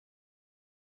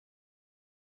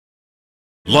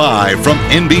Live from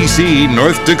NBC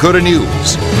North Dakota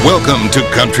News, welcome to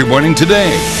Country Morning Today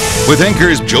with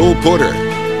anchors Joel Porter,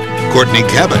 Courtney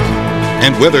Cabot,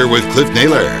 and weather with Cliff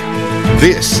Naylor.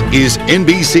 This is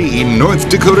NBC North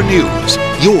Dakota News,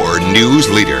 your news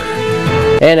leader.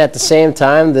 And at the same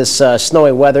time, this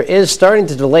snowy weather is starting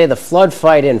to delay the flood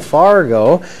fight in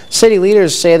Fargo. City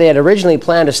leaders say they had originally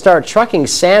planned to start trucking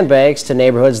sandbags to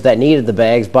neighborhoods that needed the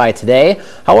bags by today.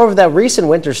 However, that recent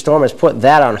winter storm has put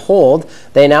that on hold.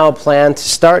 They now plan to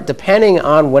start depending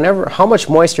on how much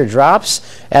moisture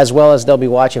drops, as well as they'll be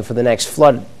watching for the next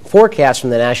flood forecast from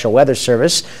the National Weather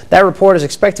Service. That report is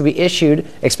expected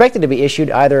to be issued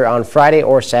either on Friday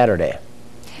or Saturday.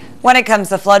 When it comes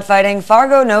to flood fighting,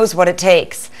 Fargo knows what it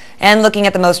takes. And looking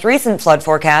at the most recent flood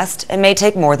forecast, it may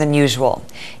take more than usual.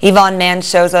 Yvonne Mann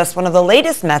shows us one of the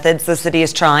latest methods the city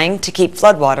is trying to keep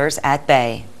floodwaters at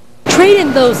bay. Trade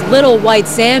in those little white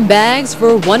sandbags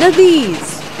for one of these.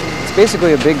 It's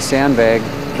basically a big sandbag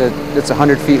that's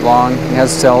 100 feet long and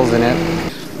has cells in it.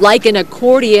 Like an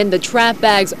accordion, the trap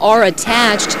bags are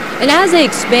attached, and as they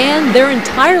expand, they're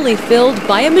entirely filled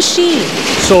by a machine.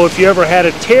 So if you ever had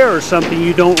a tear or something,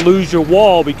 you don't lose your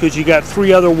wall because you got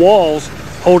 3 other walls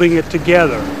holding it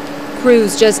together.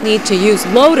 Crews just need to use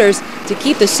loaders to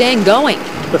keep the sand going.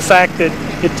 The fact that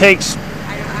it takes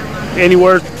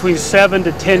anywhere between 7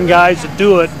 to 10 guys to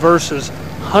do it versus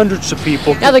hundreds of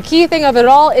people. Now the key thing of it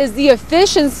all is the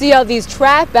efficiency of these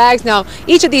trap bags. Now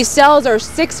each of these cells are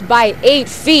 6 by 8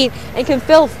 feet and can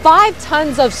fill 5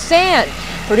 tons of sand.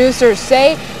 Producers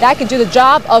say that can do the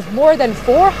job of more than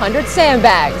 400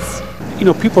 sandbags. You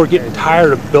know, people are getting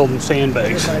tired of building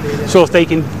sandbags. So if they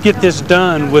can get this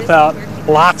done without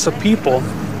lots of people,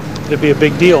 it'd be a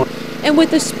big deal. And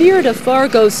with the spirit of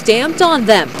Fargo stamped on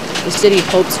them, the city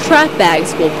hopes trap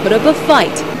bags will put up a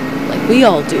fight like we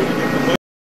all do.